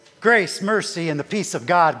Grace, mercy, and the peace of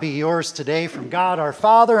God be yours today from God our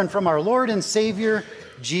Father and from our Lord and Savior,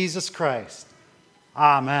 Jesus Christ.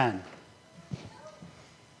 Amen.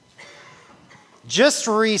 Just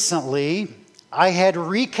recently, I had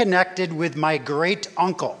reconnected with my great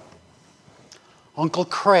uncle, Uncle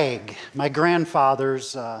Craig, my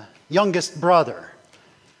grandfather's youngest brother.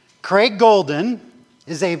 Craig Golden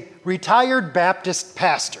is a retired Baptist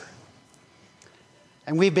pastor.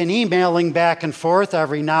 And we've been emailing back and forth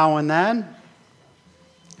every now and then.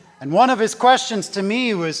 And one of his questions to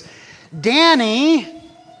me was, Danny,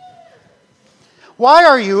 why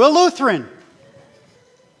are you a Lutheran?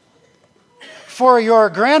 For your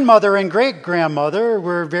grandmother and great-grandmother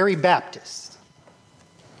were very Baptist.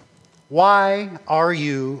 Why are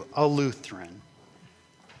you a Lutheran?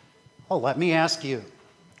 Well, let me ask you,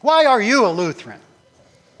 why are you a Lutheran?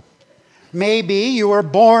 Maybe you were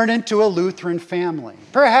born into a Lutheran family.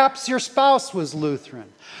 Perhaps your spouse was Lutheran.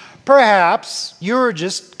 Perhaps you were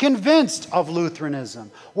just convinced of Lutheranism.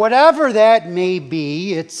 Whatever that may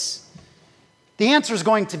be, the answer is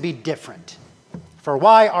going to be different. For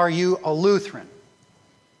why are you a Lutheran?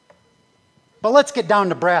 But let's get down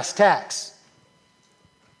to brass tacks.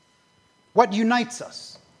 What unites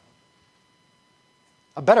us?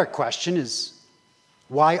 A better question is,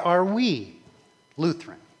 why are we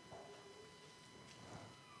Lutheran?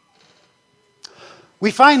 We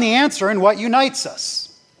find the answer in what unites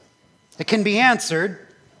us. It can be answered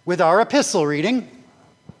with our epistle reading,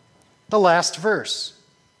 the last verse.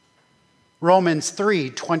 Romans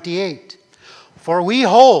 3:28. For we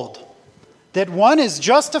hold that one is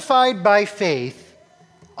justified by faith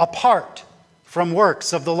apart from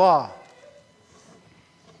works of the law.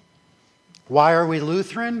 Why are we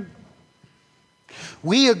Lutheran?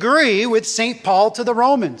 We agree with St. Paul to the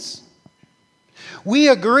Romans. We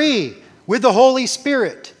agree with the Holy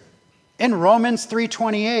Spirit in Romans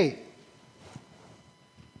 3:28.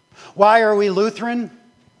 Why are we Lutheran?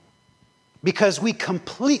 Because we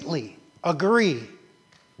completely agree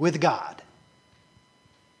with God.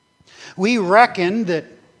 We reckon that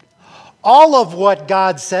all of what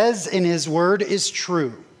God says in His Word is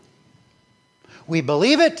true. We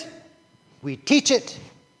believe it, we teach it,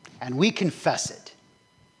 and we confess it.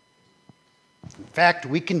 In fact,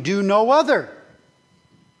 we can do no other.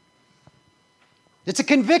 It's a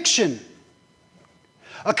conviction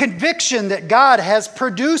that God has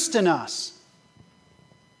produced in us.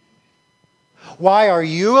 Why are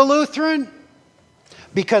you a Lutheran?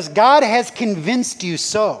 Because God has convinced you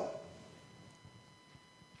so.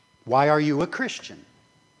 Why are you a Christian?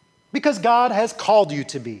 Because God has called you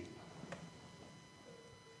to be.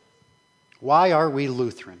 Why are we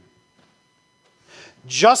Lutheran?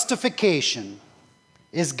 Justification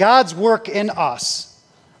is God's work in us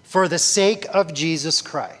for the sake of Jesus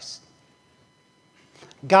Christ.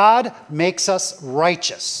 God makes us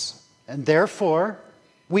righteous, and therefore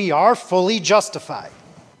we are fully justified.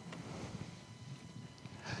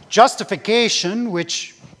 Justification,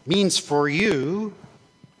 which means for you,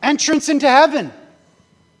 entrance into heaven.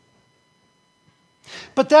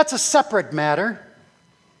 But that's a separate matter.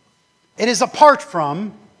 It is apart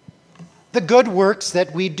from the good works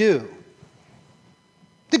that we do.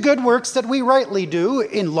 The good works that we rightly do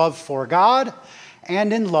in love for God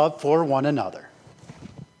and in love for one another.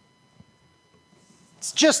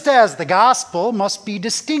 It's just as the gospel must be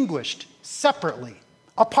distinguished separately,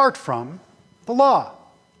 apart from the law.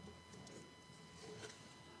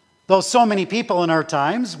 Though so many people in our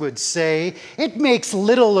times would say it makes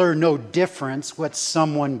little or no difference what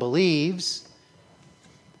someone believes,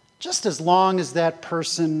 just as long as that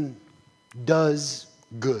person does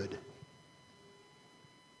good.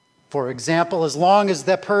 For example, as long as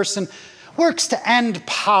that person works to end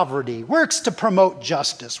poverty, works to promote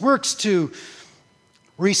justice, works to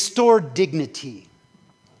restore dignity.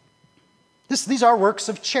 These are works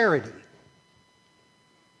of charity.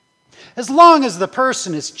 As long as the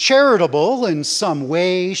person is charitable in some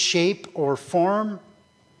way, shape, or form,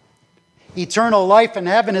 eternal life in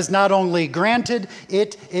heaven is not only granted,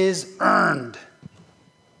 it is earned.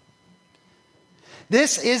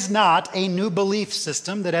 This is not a new belief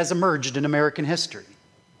system that has emerged in American history.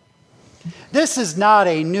 This is not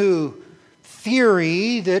a new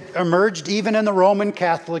theory that emerged even in the Roman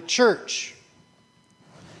Catholic Church.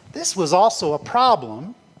 This was also a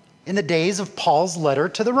problem in the days of Paul's letter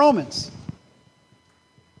to the Romans.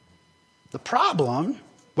 The problem,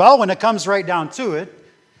 well, when it comes right down to it,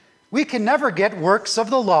 we can never get works of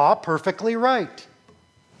the law perfectly right.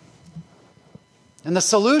 And the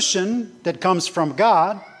solution that comes from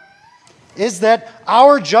God is that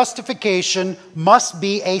our justification must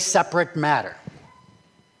be a separate matter.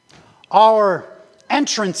 Our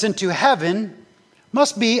entrance into heaven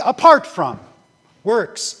must be apart from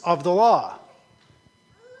works of the law.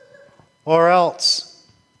 Or else,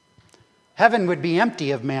 heaven would be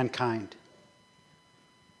empty of mankind.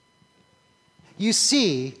 You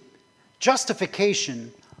see,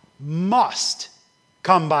 justification must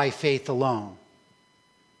come by faith alone.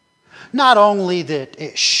 Not only that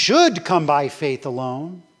it should come by faith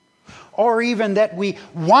alone, or even that we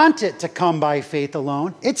want it to come by faith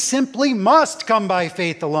alone, it simply must come by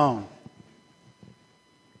faith alone.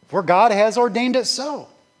 For God has ordained it so.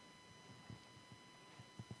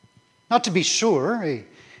 Now, to be sure,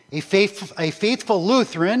 a faithful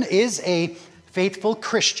Lutheran is a faithful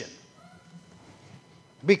Christian,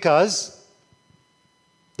 because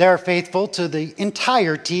they're faithful to the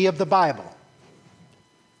entirety of the Bible,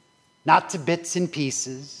 not to bits and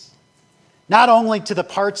pieces, not only to the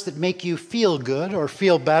parts that make you feel good or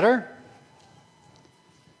feel better.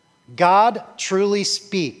 God truly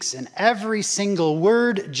speaks in every single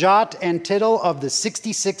word, jot, and tittle of the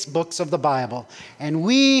 66 books of the Bible. And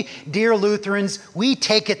we, dear Lutherans, we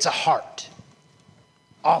take it to heart.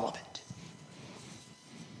 All of it.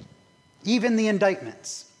 Even the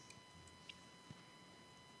indictments.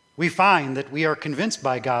 We find that we are convinced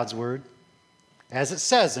by God's word, as it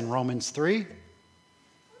says in Romans 3.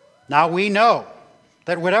 Now we know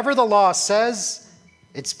that whatever the law says,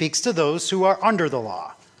 it speaks to those who are under the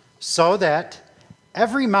law, so that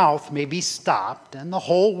every mouth may be stopped and the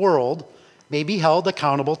whole world may be held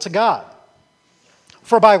accountable to God.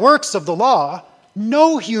 For by works of the law,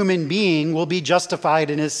 no human being will be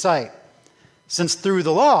justified in his sight, since through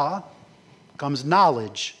the law comes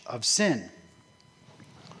knowledge of sin.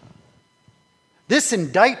 This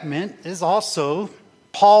indictment is also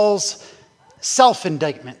Paul's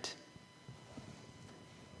self-indictment.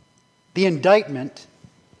 The indictment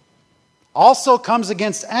also comes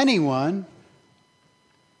against anyone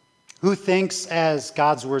who thinks, as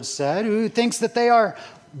God's word said, who thinks that they are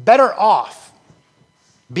better off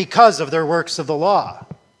because of their works of the law.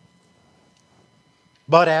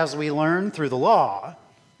 But as we learn through the law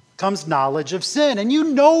comes knowledge of sin. And you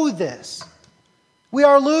know this. We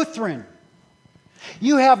are Lutheran.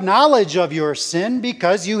 You have knowledge of your sin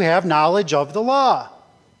because you have knowledge of the law.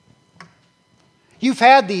 You've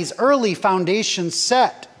had these early foundations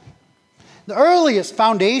set. The earliest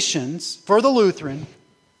foundations for the Lutheran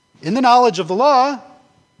in the knowledge of the law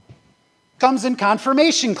comes in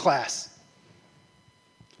confirmation class,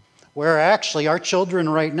 where actually our children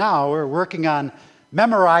right now are working on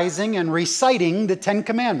memorizing and reciting the Ten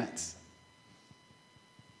Commandments,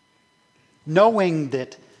 knowing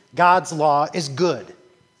that God's law is good.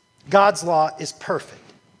 God's law is perfect.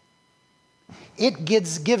 It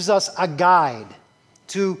gives us a guide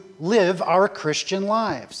to live our Christian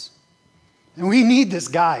lives. And we need this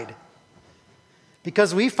guide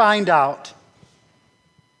because we find out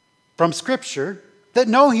from Scripture that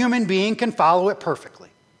no human being can follow it perfectly.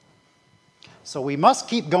 So we must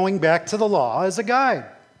keep going back to the law as a guide.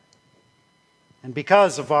 And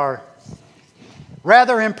because of our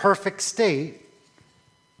rather imperfect state,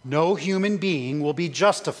 no human being will be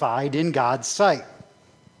justified in God's sight.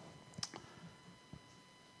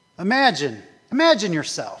 Imagine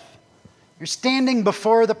yourself. You're standing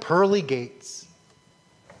before the pearly gates.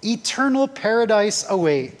 Eternal paradise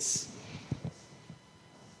awaits.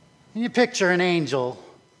 And you picture an angel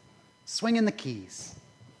swinging the keys.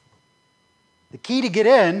 The key to get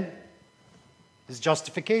in is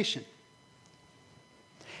justification.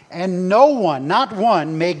 And no one, not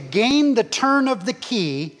one, may gain the turn of the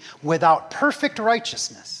key without perfect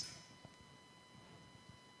righteousness.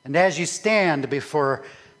 And as you stand before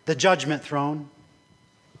the judgment throne,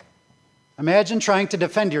 imagine trying to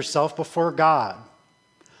defend yourself before God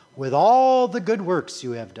with all the good works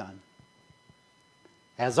you have done.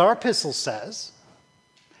 As our epistle says,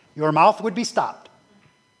 your mouth would be stopped.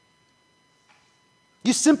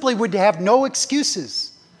 You simply would have no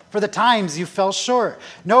excuses for the times you fell short,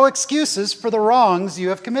 no excuses for the wrongs you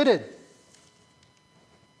have committed.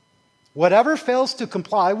 Whatever fails to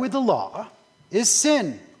comply with the law is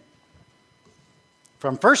sin.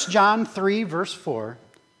 From 1 John 3, verse 4,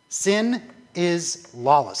 sin is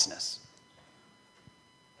lawlessness.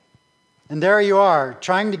 And there you are,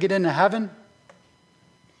 trying to get into heaven.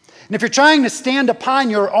 And if you're trying to stand upon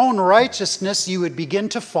your own righteousness, you would begin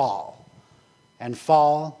to fall and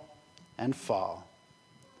fall and fall.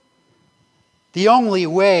 The only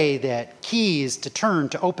way that keys to turn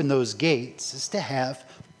to open those gates is to have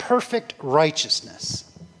perfect righteousness.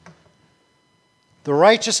 The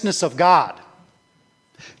righteousness of God.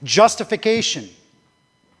 Justification.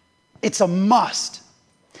 It's a must.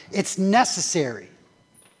 It's necessary.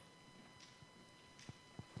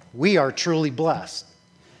 we are truly blessed.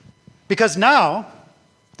 Because now,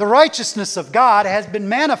 the righteousness of God has been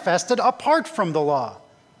manifested apart from the law.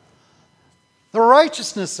 The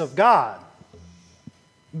righteousness of God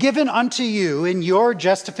given unto you in your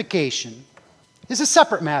justification is a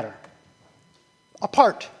separate matter,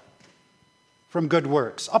 apart from good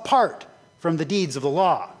works, apart from the deeds of the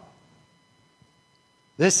law.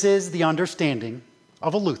 This is the understanding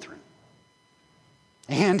of a Lutheran.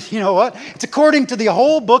 And you know what? It's according to the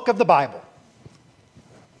whole book of the Bible.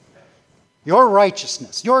 Your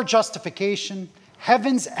righteousness, your justification,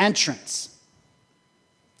 heaven's entrance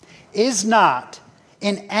is not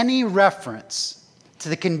in any reference to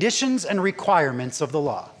the conditions and requirements of the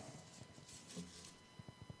law.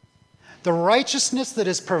 The righteousness that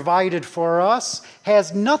is provided for us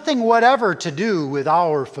has nothing whatever to do with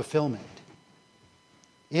our fulfillment.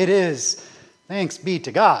 It is, thanks be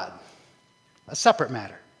to God, a separate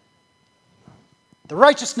matter. The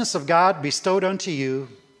righteousness of God bestowed unto you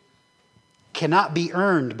cannot be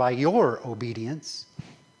earned by your obedience.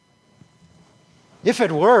 If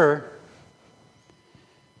it were,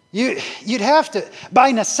 you'd have to,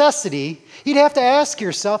 by necessity, you'd have to ask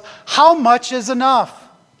yourself, how much is enough?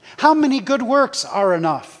 How many good works are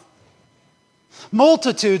enough?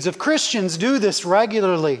 Multitudes of Christians do this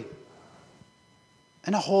regularly,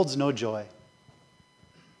 and it holds no joy.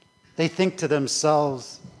 They think to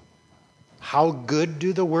themselves, how good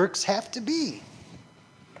do the works have to be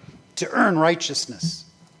to earn righteousness?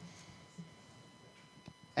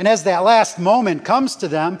 And as that last moment comes to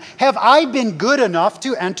them, have I been good enough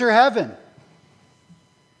to enter heaven?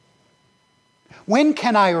 When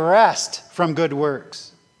can I rest from good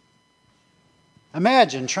works?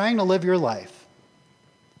 Imagine trying to live your life,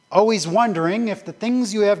 always wondering if the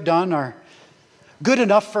things you have done are good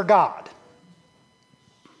enough for God.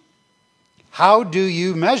 How do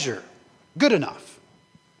you measure good enough?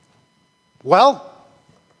 Well,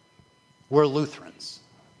 we're Lutherans.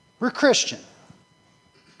 We're Christian.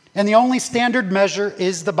 And the only standard measure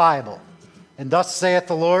is the Bible. And thus saith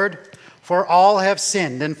the Lord, for all have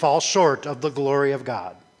sinned and fall short of the glory of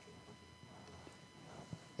God.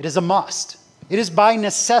 It is a must. It is by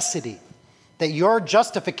necessity that your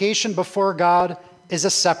justification before God is a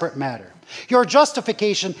separate matter. Your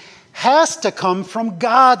justification has to come from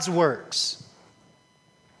God's works,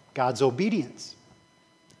 God's obedience,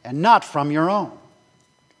 and not from your own.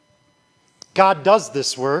 God does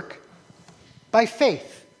this work by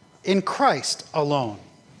faith in Christ alone.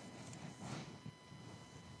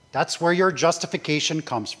 That's where your justification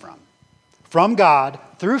comes from God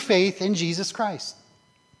through faith in Jesus Christ.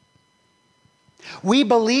 We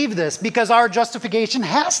believe this because our justification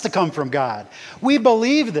has to come from God. We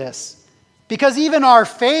believe this because even our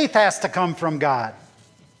faith has to come from God.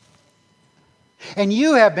 And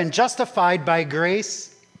you have been justified by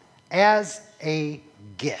grace as a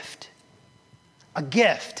gift. A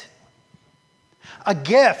gift. A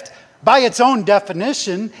gift, by its own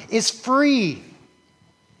definition, is free.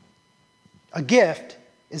 A gift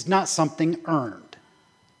is not something earned.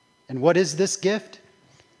 And what is this gift?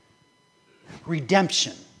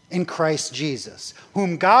 Redemption in Christ Jesus,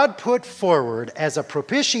 whom God put forward as a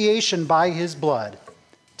propitiation by his blood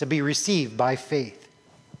to be received by faith.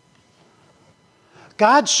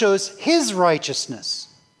 God shows his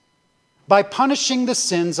righteousness by punishing the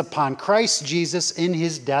sins upon Christ Jesus in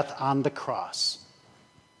his death on the cross.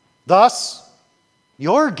 Thus,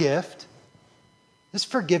 your gift is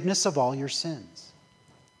forgiveness of all your sins.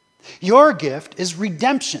 Your gift is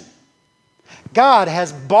redemption. God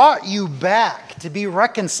has bought you back to be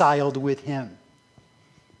reconciled with him.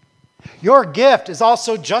 Your gift is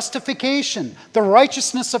also justification, the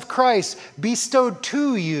righteousness of Christ bestowed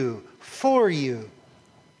to you, for you.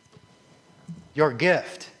 Your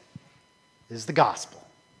gift is the gospel,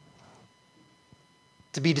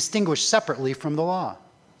 to be distinguished separately from the law.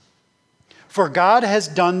 For God has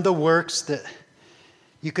done the works that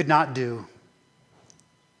you could not do.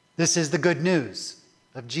 This is the good news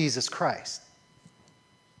of Jesus Christ.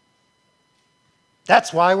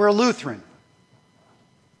 That's why we're Lutheran.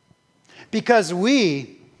 Because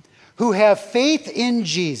we who have faith in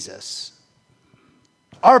Jesus,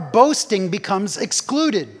 our boasting becomes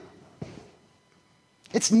excluded.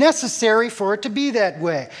 It's necessary for it to be that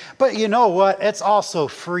way. But you know what? It's also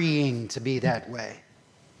freeing to be that way.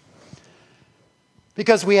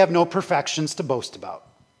 Because we have no perfections to boast about.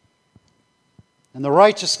 And the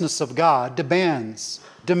righteousness of God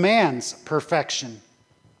demands perfection.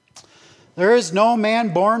 There is no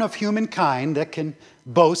man born of humankind that can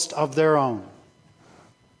boast of their own.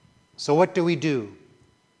 So what do?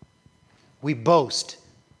 We boast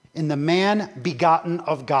in the man begotten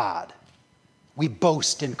of God, We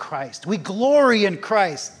boast in Christ. We glory in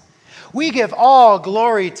Christ. We give all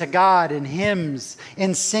glory to God in hymns,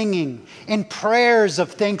 in singing, in prayers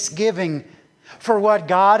of thanksgiving for what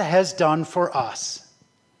God has done for us.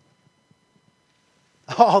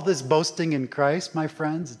 All this boasting in Christ, my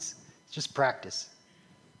friends, it's just practice.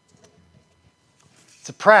 It's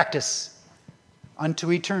a practice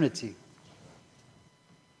unto eternity.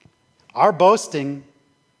 Our boasting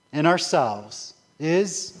in ourselves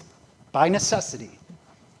is, by necessity,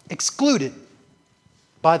 excluded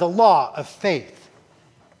by the law of faith.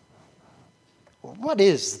 What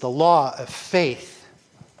is the law of faith?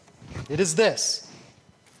 It is this.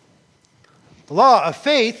 The law of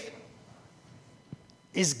faith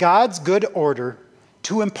is God's good order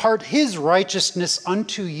to impart his righteousness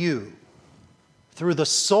unto you through the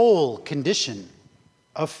sole condition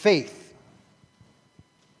of faith.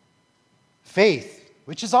 Faith,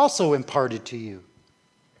 which is also imparted to you.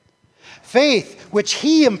 Faith, which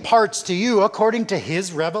he imparts to you according to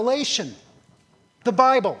his revelation, the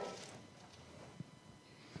Bible.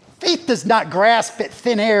 Faith does not grasp at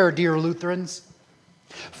thin air, dear Lutherans.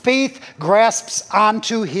 Faith grasps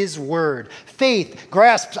onto his word. Faith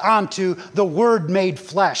grasps onto the Word made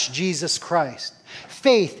flesh, Jesus Christ.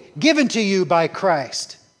 Faith given to you by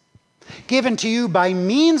Christ. Given to you by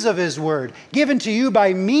means of his word, given to you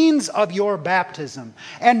by means of your baptism,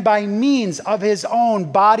 and by means of his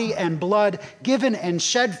own body and blood, given and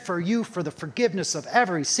shed for you for the forgiveness of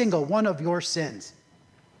every single one of your sins.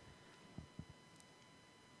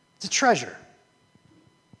 It's a treasure.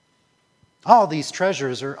 All these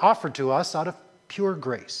treasures are offered to us out of pure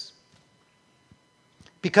grace.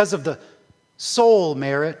 Because of the sole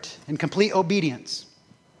merit and complete obedience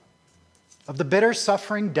of the bitter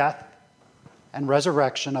suffering, death, and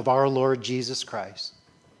resurrection of our Lord Jesus Christ.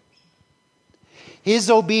 His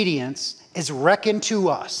obedience is reckoned to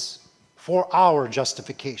us for our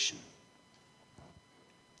justification.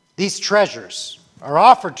 These treasures are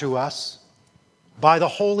offered to us by the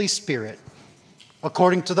Holy Spirit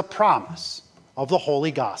according to the promise of the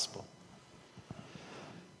Holy Gospel.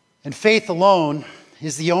 And faith alone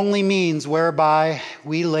is the only means whereby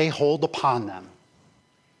we lay hold upon them.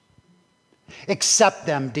 Accept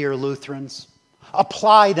them, dear Lutherans.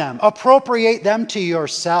 Apply them, appropriate them to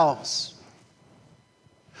yourselves.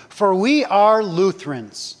 For we are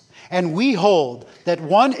Lutherans, and we hold that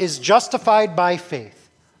one is justified by faith,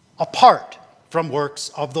 apart from works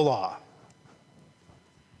of the law.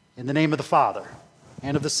 In the name of the Father,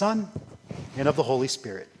 and of the Son, and of the Holy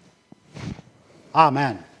Spirit.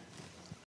 Amen.